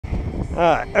All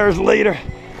right, there's the leader.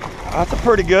 That's a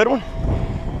pretty good one.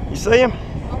 You see him?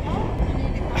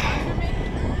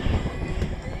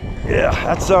 Yeah,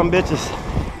 that son of a bitch is.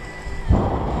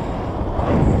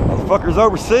 Motherfucker's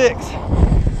over 6.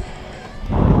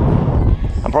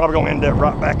 I'm probably gonna end up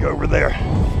right back over there.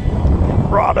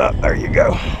 Rod up, there you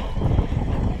go.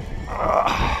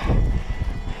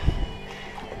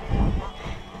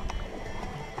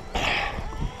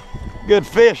 Good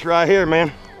fish right here,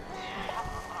 man.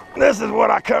 This is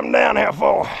what I come down here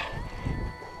for.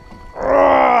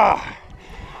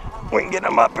 We can get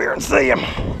them up here and see them.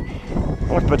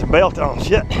 Let's put the belt on,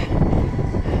 shit.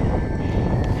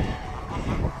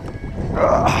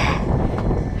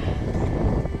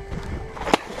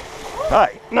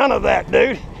 Hey, none of that,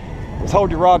 dude. Just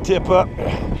hold your rod tip up.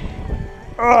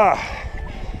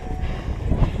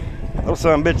 Little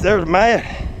son of a bitch, there's mad.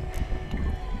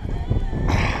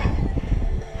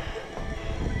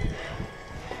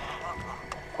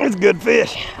 It's a good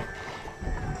fish.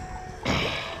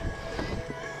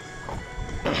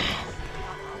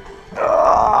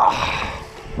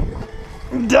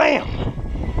 Damn.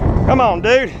 Come on,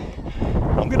 dude.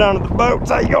 Don't get under the boat and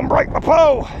say you're gonna break my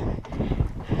pole.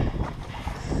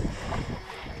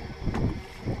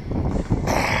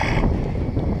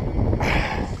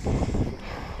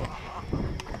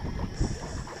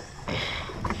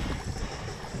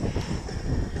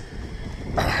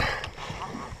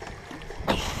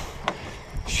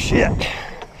 Shit.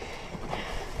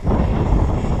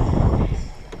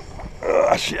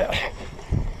 Oh, shit.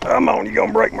 Come on, you're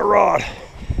gonna break my rod.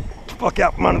 Fuck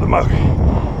out from under the motor.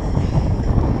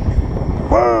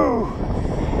 Whoa!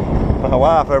 My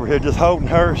wife over here just holding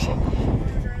hers,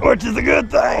 which is a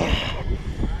good thing.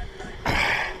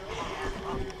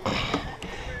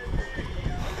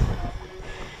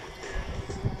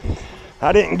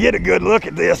 I didn't get a good look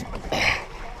at this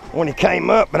when he came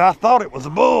up, but I thought it was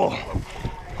a bull.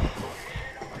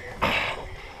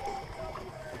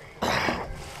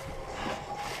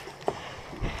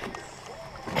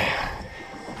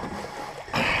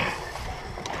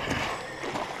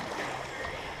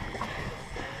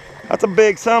 That's a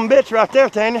big son of a bitch right there,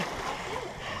 Tanya.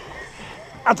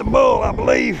 That's a bull, I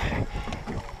believe.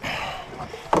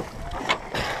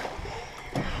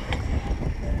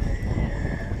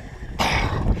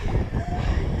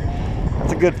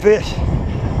 That's a good fish.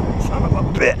 Son of a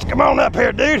bitch. Come on up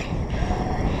here, dude.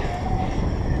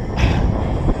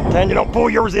 Tanya, don't pull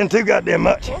yours in too goddamn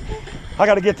much. I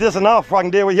gotta get this one off before I can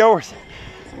deal with yours.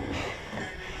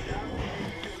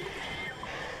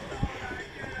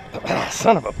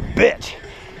 Son of a bitch.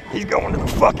 He's going to the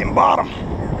fucking bottom.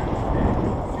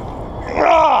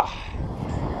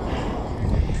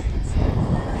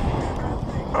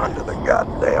 Under the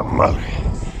goddamn motor.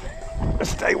 Let's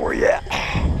stay where you at.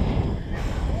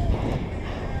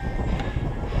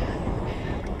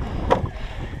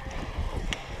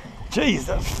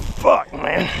 Jesus fuck,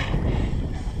 man.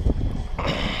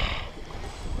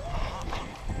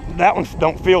 That one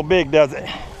don't feel big, does it?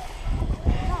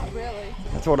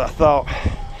 That's what I thought.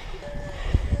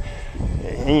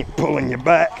 He ain't pulling you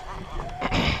back.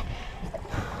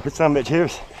 This son of a bitch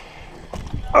here's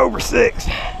over 6.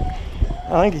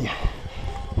 I think he,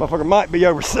 motherfucker might be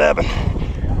over 7. See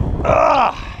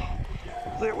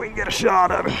if we can get a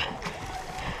shot of him.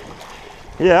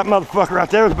 Yeah, that motherfucker right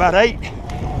there was about 8.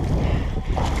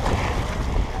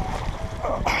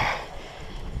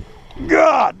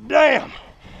 God damn.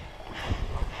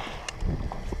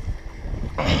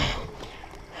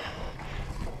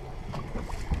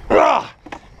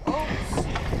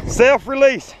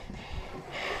 Self-release.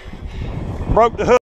 Broke the hook.